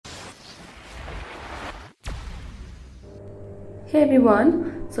Hey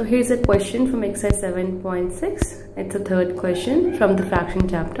everyone, so here's a question from exercise 7.6. It's a third question from the fraction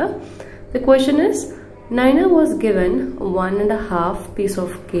chapter. The question is, Naina was given 1.5 piece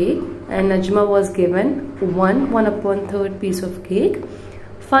of cake and Najma was given 1/3 piece of cake.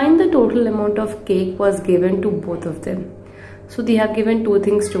 Find the total amount of cake was given to both of them. So they have given two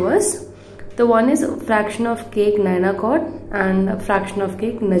things to us. The one is a fraction of cake Naina got and a fraction of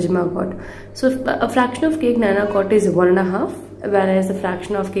cake Najma got. So a fraction of cake Naina got is 1.5, whereas the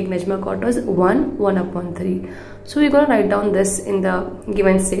fraction of cake Najma got was 1/3. So we're going to write down this in the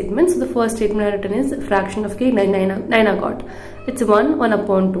given statement. So the first statement I written is fraction of cake Naina got. It's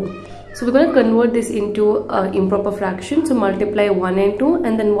 1/2. So we're going to convert this into improper fraction. So multiply 1 and 2,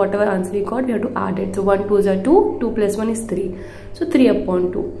 and then whatever answer we got, we have to add it. So 1 2s are 2, 2 plus 1 is 3. So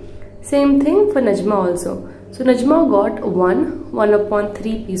 3/2. Same thing for Najma also. So Najma got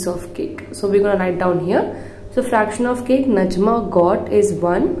 1/3 piece of cake. So we're going to write down here. So fraction of cake Najma got is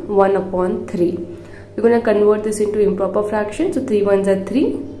 1/3. We're going to convert this into improper fraction. So 3 1s are 3.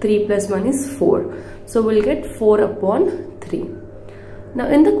 3 plus 1 is 4. So we'll get 4/3. Now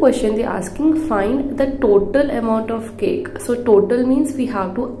in the question they're asking find the total amount of cake. So total means we have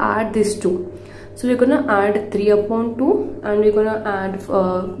to add these two. So we're going to add 3/2 and we're going to add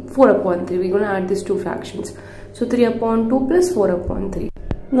 4/3. We're going to add these two fractions. So 3/2 plus 4/3.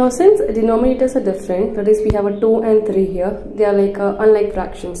 Now since denominators are different, that is we have a 2 and 3 here, they are like unlike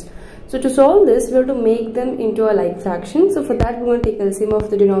fractions. So to solve this, we have to make them into a like fraction. So for that, we're going to take LCM of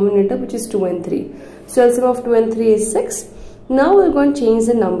the denominator, which is 2 and 3. So LCM of 2 and 3 is 6. Now we're going to change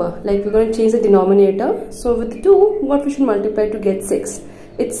the number, like we're going to change the denominator. So with 2, what we should multiply to get 6?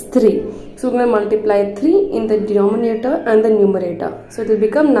 It's 3. So we're going to multiply 3 in the denominator and the numerator. So it will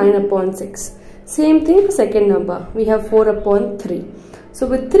become 9/6. Same thing for second number. We have 4/3. So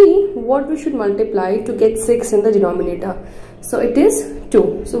with 3, what we should multiply to get 6 in the denominator? So it is 2.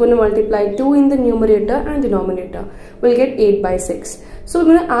 So we're going to multiply 2 in the numerator and denominator. We'll get 8/6. So we're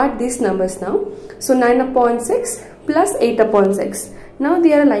going to add these numbers now. So 9/6 plus 8/6. Now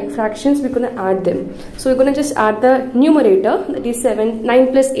they are like fractions, we're going to add them. So we're going to just add the numerator, that is 9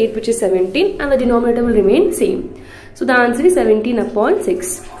 plus 8, which is 17, and the denominator will remain same. So the answer is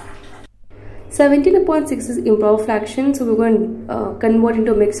 17/6. 17/6 is improper fraction, so we're going to convert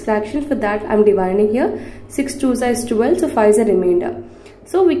into mixed fraction. For that I'm dividing here. 6 2s is 12, so 5 is a remainder.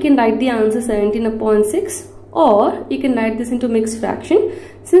 So we can write the answer 17/6, or you can write this into mixed fraction.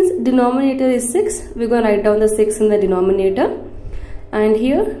 Since denominator is 6, we're going to write down the 6 in the denominator. And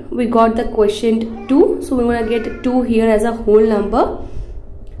here we got the quotient 2, so we're going to get 2 here as a whole number,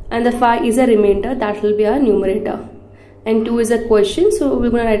 and the 5 is a remainder, that will be our numerator, and 2 is a quotient, so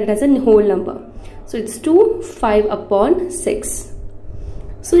we're going to write it as a whole number. So it's 2 5/6.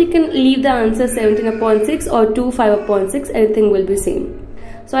 So you can leave the answer 17/6 or 2 5/6, anything will be same.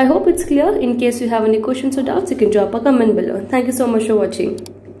 So I hope it's clear. In case you have any questions or doubts, you can drop a comment below. Thank you so much for watching.